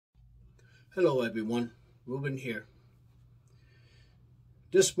Hello everyone, Ruben here.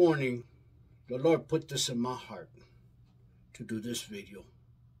 This morning, the Lord put this in my heart to do this video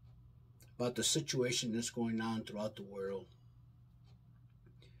about the situation that's going on throughout the world.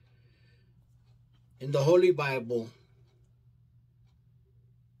 In the Holy Bible,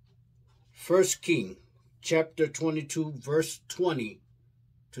 1 King, chapter 22, verse 20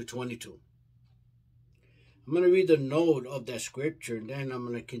 to 22. I'm going to read the note of that scripture, and then I'm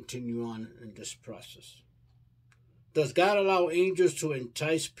going to continue on in this process. Does God allow angels to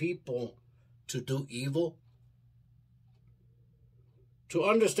entice people to do evil? To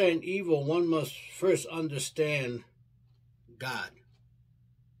understand evil, one must first understand God.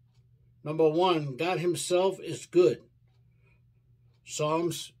 Number one, God himself is good.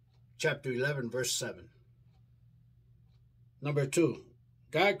 Psalms chapter 11, verse 7. Number two,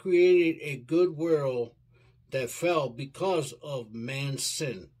 God created a good world that fell because of man's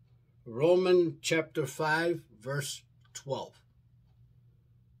sin. Romans chapter 5, verse 12.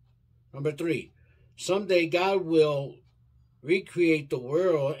 Number three, someday God will recreate the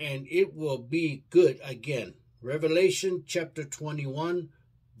world and it will be good again. Revelation chapter 21,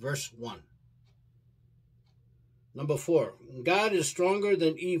 verse 1. Number four, God is stronger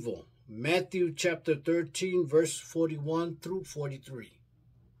than evil. Matthew chapter 13, verse 41 through 43.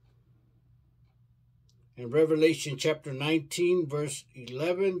 And Revelation chapter 19, verse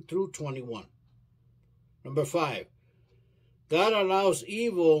 11 through 21. Number five, God allows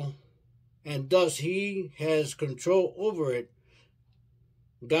evil, and thus he has control over it.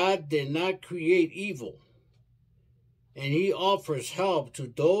 God did not create evil, and he offers help to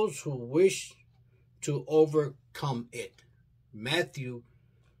those who wish to overcome it. Matthew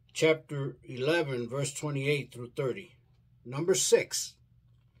chapter 11, verse 28 through 30. Number six,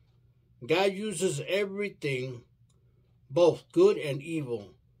 God uses everything, both good and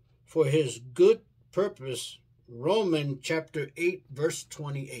evil, for his good purpose. Romans chapter 8, verse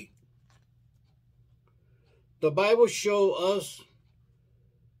 28. The Bible shows us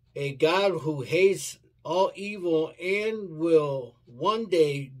a God who hates all evil and will one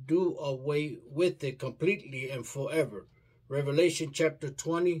day do away with it completely and forever. Revelation chapter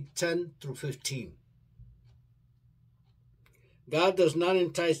 20, 10 through 15. God does not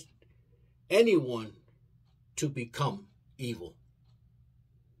entice anyone to become evil.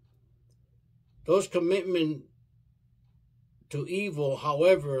 Those commitment to evil,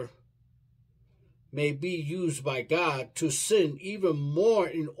 however, may be used by God to sin even more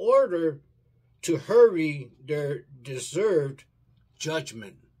in order to hurry their deserved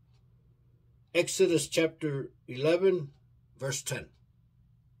judgment. Exodus chapter 11, verse 10.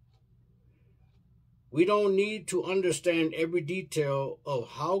 We don't need to understand every detail of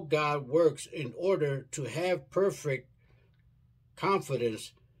how God works in order to have perfect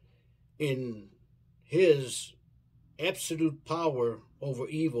confidence in his absolute power over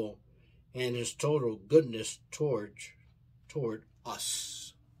evil and his total goodness toward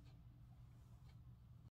us.